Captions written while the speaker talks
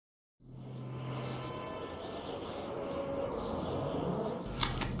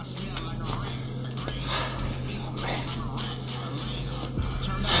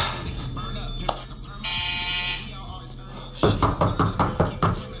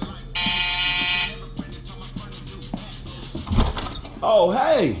Oh,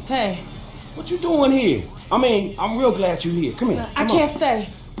 hey. Hey. What you doing here? I mean, I'm real glad you're here. Come here. I can't stay.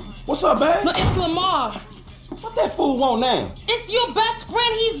 What's up, babe? No, it's Lamar. What that fool want now? It's your best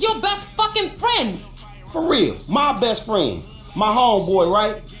friend. He's your best fucking friend. For real. My best friend. My homeboy,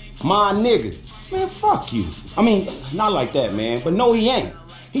 right? My nigga. Man, fuck you. I mean, not like that, man. But no, he ain't.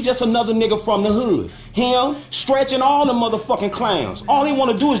 He just another nigga from the hood. Him, stretching all the motherfucking clowns. All he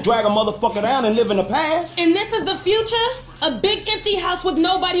wanna do is drag a motherfucker down and live in the past. And this is the future? A big empty house with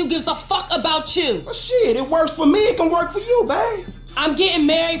nobody who gives a fuck about you. Well, shit, it works for me, it can work for you, babe. I'm getting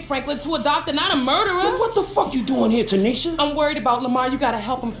married, Franklin, to a doctor, not a murderer. Well, what the fuck you doing here, Tanisha? I'm worried about Lamar. You gotta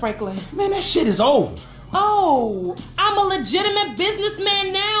help him, Franklin. Man, that shit is over. Oh, I'm a legitimate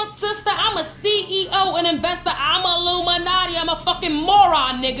businessman now, sister. I'm a CEO, an investor. I'm a Illuminati. I'm a fucking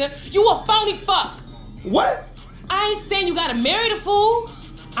moron, nigga. You a phony fuck. What? I ain't saying you gotta marry the fool.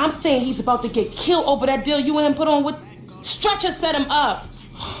 I'm saying he's about to get killed over that deal you and him put on with Stretcher set him up.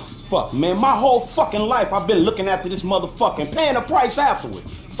 Fuck, man, my whole fucking life I've been looking after this motherfucking, paying the price afterward.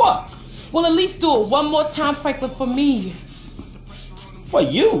 Fuck. Well, at least do it one more time, Franklin, for me. For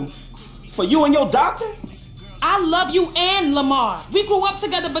you? For you and your doctor? I love you and Lamar. We grew up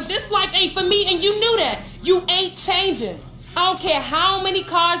together, but this life ain't for me, and you knew that. You ain't changing. I don't care how many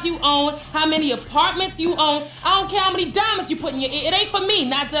cars you own, how many apartments you own. I don't care how many diamonds you put in your ear. It ain't for me,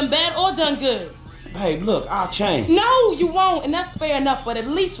 not done bad or done good. Hey, look, I'll change. No, you won't, and that's fair enough, but at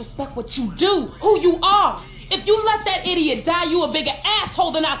least respect what you do, who you are. If you let that idiot die, you a bigger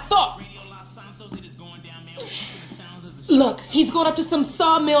asshole than I thought. Look, he's going up to some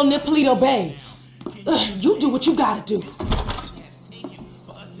sawmill near Paleto Bay. You do what you gotta do.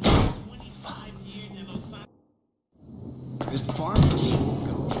 Is the farm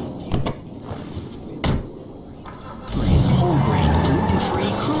whole grain,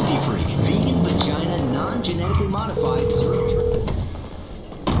 gluten-free, cruelty-free, vegan, vagina, non-genetically modified syrup.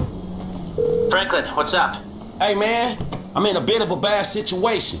 Franklin, what's up? Hey, man, I'm in a bit of a bad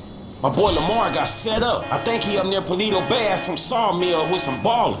situation. My boy Lamar got set up. I think he up near Paleto Bay at some sawmill with some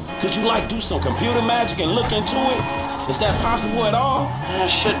ballers. Could you do some computer magic and look into it? Is that possible at all?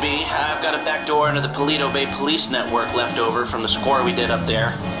 Should be. I've got a back door into the Paleto Bay police network left over from the score we did up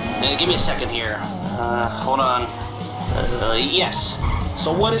there. Give me a second here. Hold on. Yes.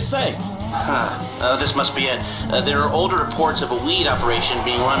 So what'd it say? This must be it. There are older reports of a weed operation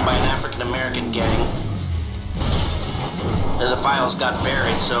being run by an African-American gang. The files got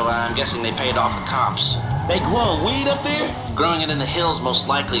buried, so I'm guessing they paid off the cops. They growing weed up there? Growing it in the hills, most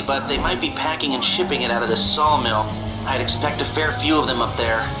likely, but they might be packing and shipping it out of this sawmill. I'd expect a fair few of them up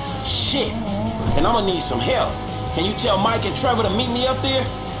there. Shit. And I'm gonna need some help. Can you tell Mike and Trevor to meet me up there?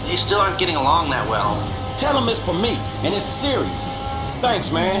 They still aren't getting along that well. Tell them it's for me, and it's serious.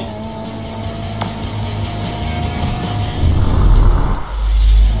 Thanks, man.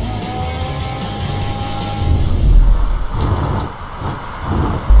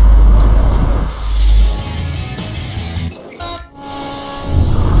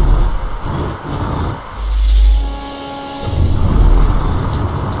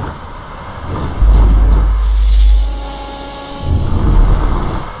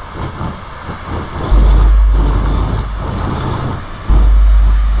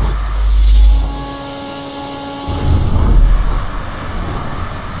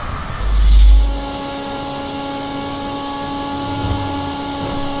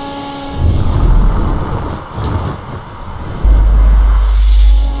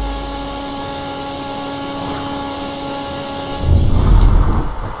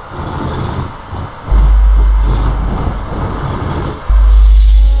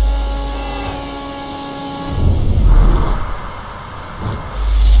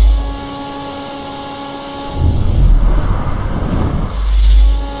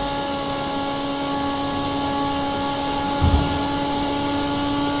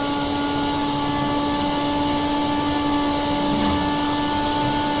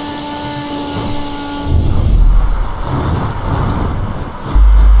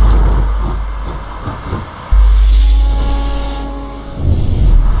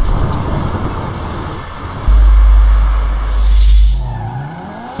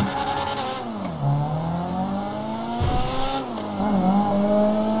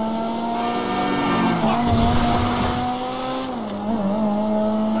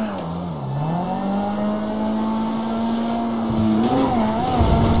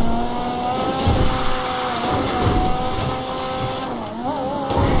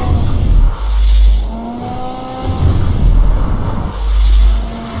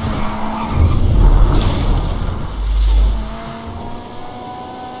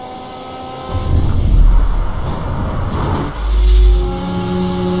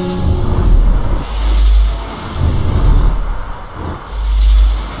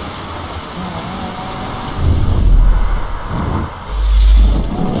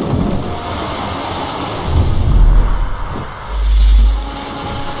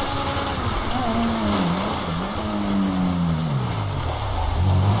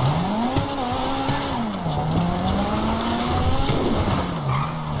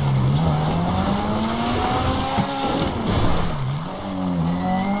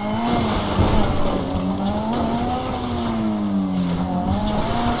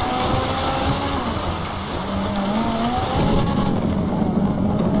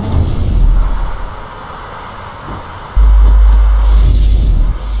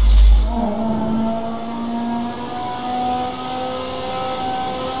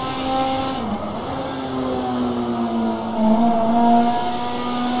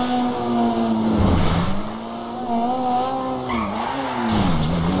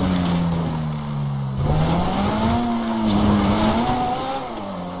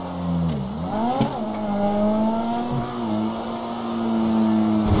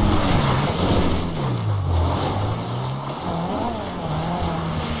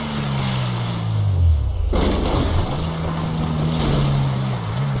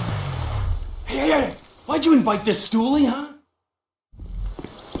 invite this stoolie, huh?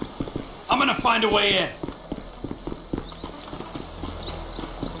 I'm gonna find a way in.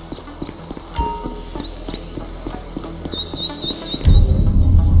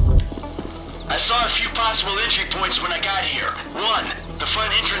 I saw a few possible entry points when I got here. 1, the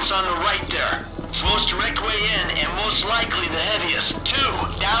front entrance on the right there. It's the most direct way in and most likely the heaviest. 2,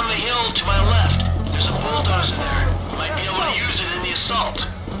 down the hill to my left. There's a bulldozer there. Might be able to use it in the assault.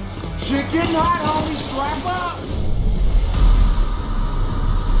 Shit getting hot, homie. Strap up.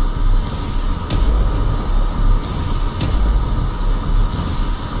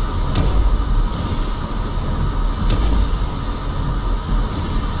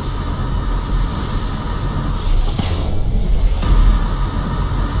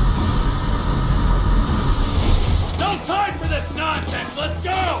 No time for this nonsense. Let's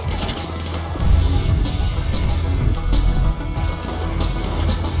go.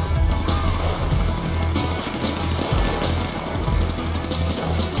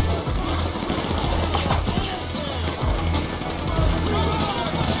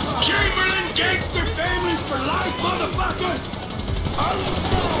 Gangster families for life, motherfuckers!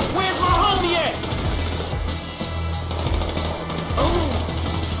 Where's my homie at?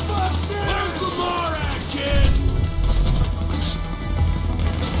 Where's Lamar at, kid?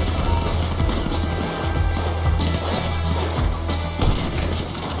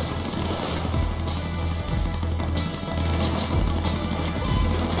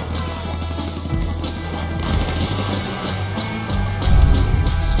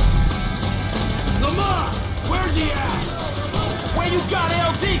 Lamar! Where's he at? Where you got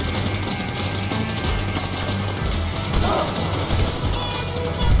LD?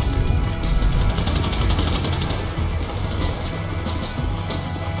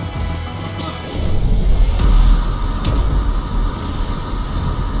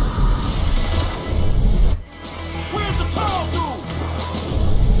 Where's the tall dude?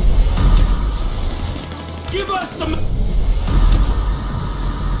 Give us the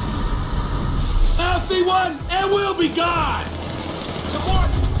healthy one, and we'll be gone! Lamar!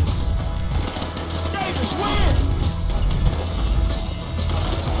 Davis, where?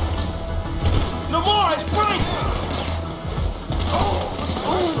 Lamar, it's Frank!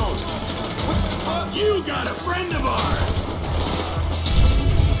 You got a friend of ours!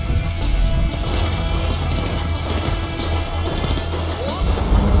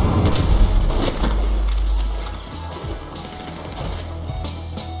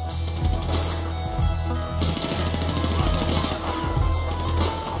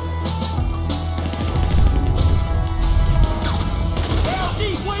 LD,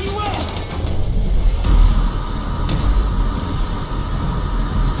 where you at?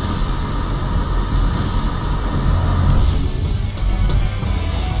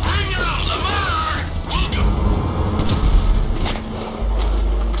 Hang on, Lamar! Welcome!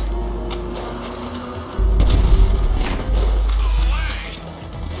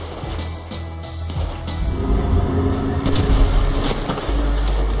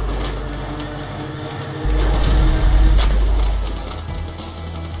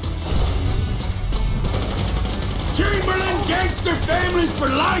 Chamberlain gangster families for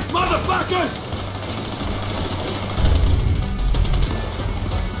life, motherfuckers!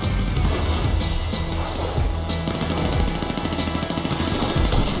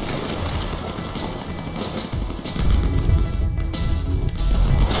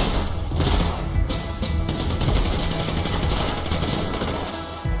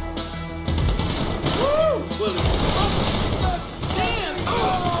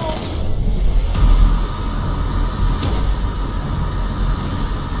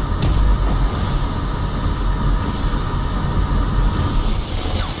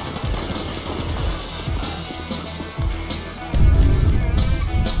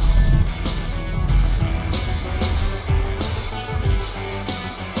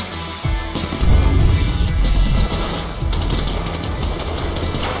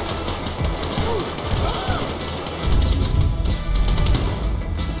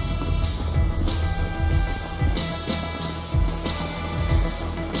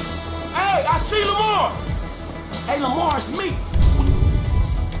 Hey, I see Lamar! Hey, Lamar, it's me!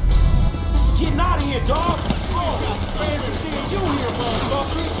 Getting out of here, dog! Fancy seeing you here,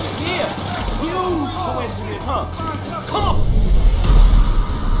 motherfucker. Yeah, huge coincidence, huh? Come on!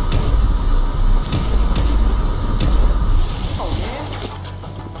 Oh, man.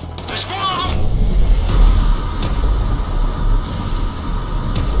 There's more of them!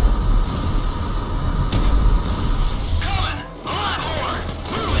 Coming! A lot more!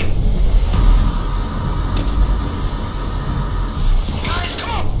 Moving! Guys,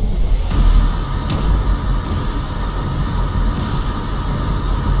 come on!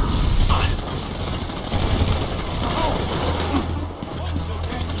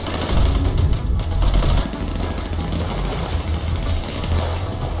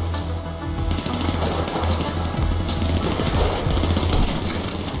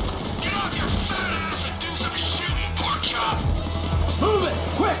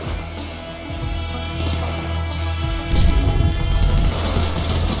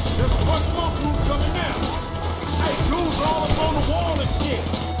 shit.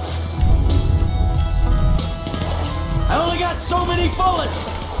 I only got so many bullets.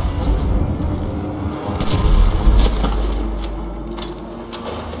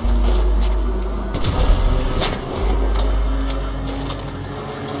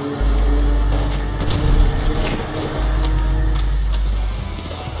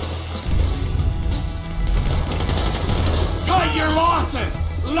 Cut your losses!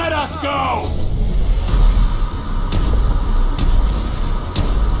 Let us go!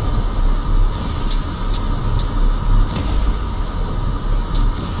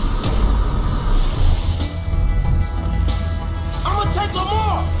 I'm gonna take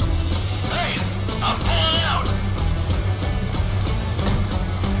Lamar! Hey, I'm pulling out.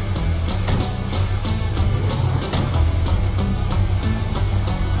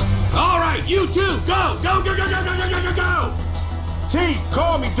 All right, you two, go! Go, go, go, go, go, go, go, go, go! T,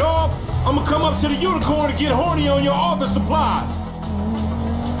 call me, dog. I'ma come up to the unicorn and get horny on your office supply.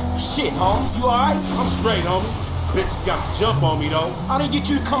 Shit, homie, you alright? I'm straight, homie. Bitches got the jump on me, though. How they get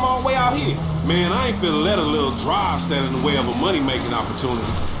you to come all the way out here? Man, I ain't finna let a little drive stand in the way of a money-making opportunity.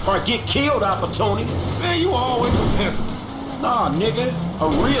 Or get killed opportunity? Man, you always a pessimist. Nah, nigga, a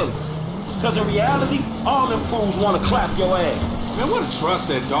realist. Cause in reality, all them fools wanna clap your ass. Man, what a trust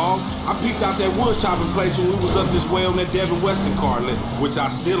that, dog. I peeked out that wood chopping place when we was up this way on that Devin Weston car list, which I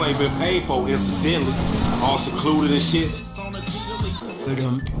still ain't been paid for, incidentally. All secluded and shit.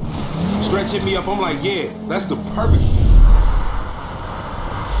 Stretch hit me up, I'm like, yeah, that's the perfect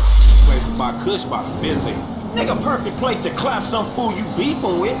place to buy kush by the busy. Nigga, perfect place to clap some fool you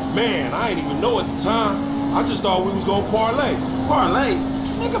beefing with. Man, I ain't even know at the time. I just thought we was gonna parlay. Parlay?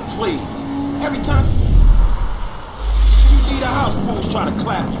 Nigga, please. Every time you leave the house, fools try to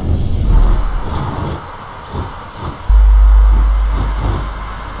clap you.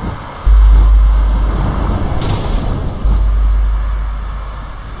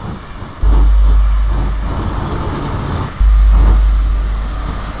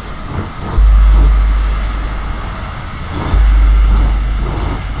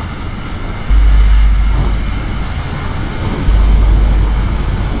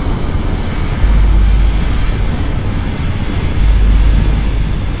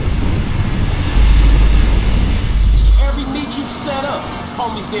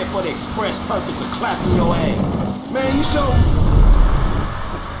 Homies there for the express purpose of clapping your ass. Man, you sure?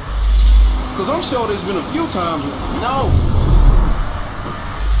 Cause I'm sure there's been a few times. No.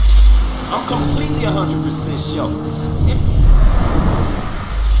 I'm completely 100% sure.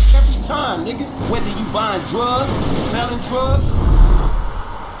 Every time, nigga. Whether you buying drugs, selling drugs,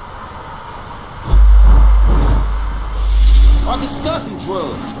 or discussing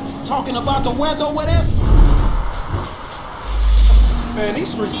drugs, talking about the weather or whatever. Man, these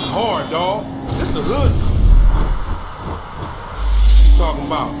streets is hard, dawg. This the hood. You talking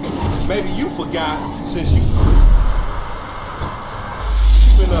about? Maybe you forgot since you've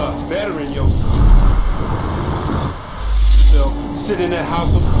been bettering yourself. Sit in that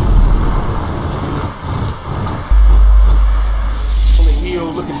house on the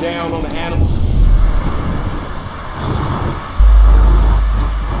hill looking down on the animals.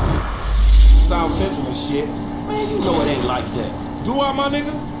 South Central and shit. Man, you know it ain't like that. Do I, my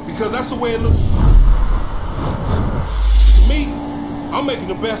nigga? Because that's the way it looks. To me, I'm making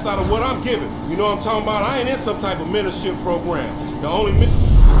the best out of what I'm given. You know what I'm talking about? I ain't in some type of mentorship program. The only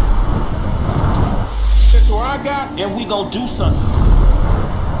that's where I got. And we gonna do something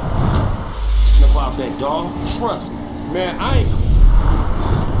about that, dog. Trust me. Man, I ain't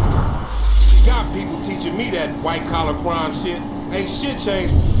got people teaching me that white-collar crime shit. Ain't shit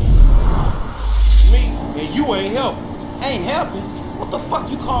changed. Me and you ain't helping. Ain't helping? What the fuck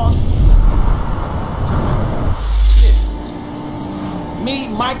you call it? Me,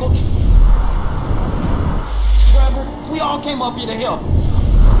 Michael, Trevor, we all came up here to help.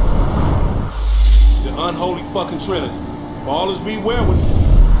 The unholy fucking trinity. Ballers beware with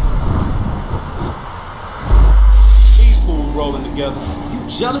these fools rolling together. You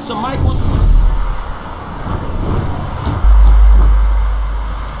jealous of Michael?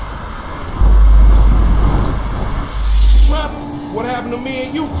 What happened to me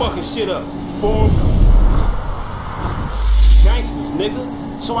and you fucking shit up? For gangsters, nigga.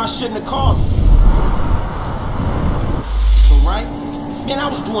 So I shouldn't have called you. Right? Man, I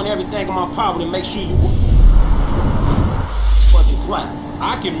was doing everything in my power to make sure you wasn't clapped.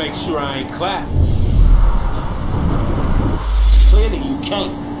 I can make sure I ain't clapped. Clearly you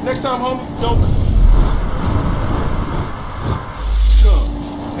can't. Next time, homie, don't come.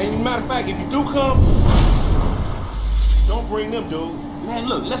 And matter of fact, if you do come, don't bring them dudes. Man,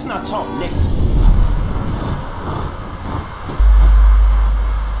 look, let's not talk next time.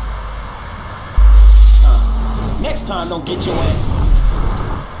 time don't get your ass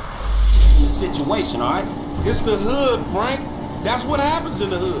in the situation, all right? It's the hood, Frank. That's what happens in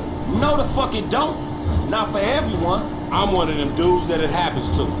the hood. No, the fuck it don't. Not for everyone. I'm one of them dudes that it happens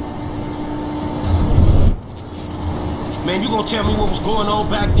to. Man, you gonna tell me what was going on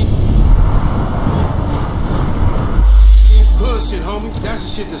back then? Hood shit, homie. That's the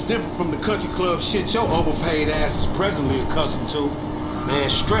shit that's different from the country club shit your overpaid ass is presently accustomed to. Man,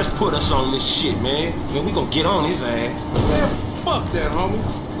 Stress put us on this shit, man. Man, we gonna get on his ass. Man, fuck that, homie.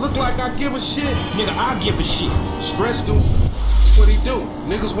 Look like I give a shit. Nigga, I give a shit. Stress do what he do.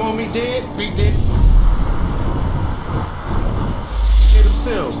 Niggas want me dead, be dead. They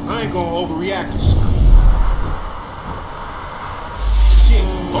themselves. I ain't gonna overreact to shit. Shit,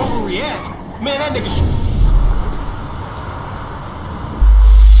 overreact? Man, that nigga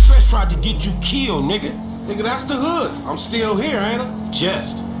Stress tried to get you killed, nigga. Nigga, that's the hood. I'm still here, ain't I?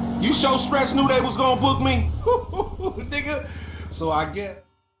 Just. You sure Stress knew they was gonna book me? Nigga, so I guess.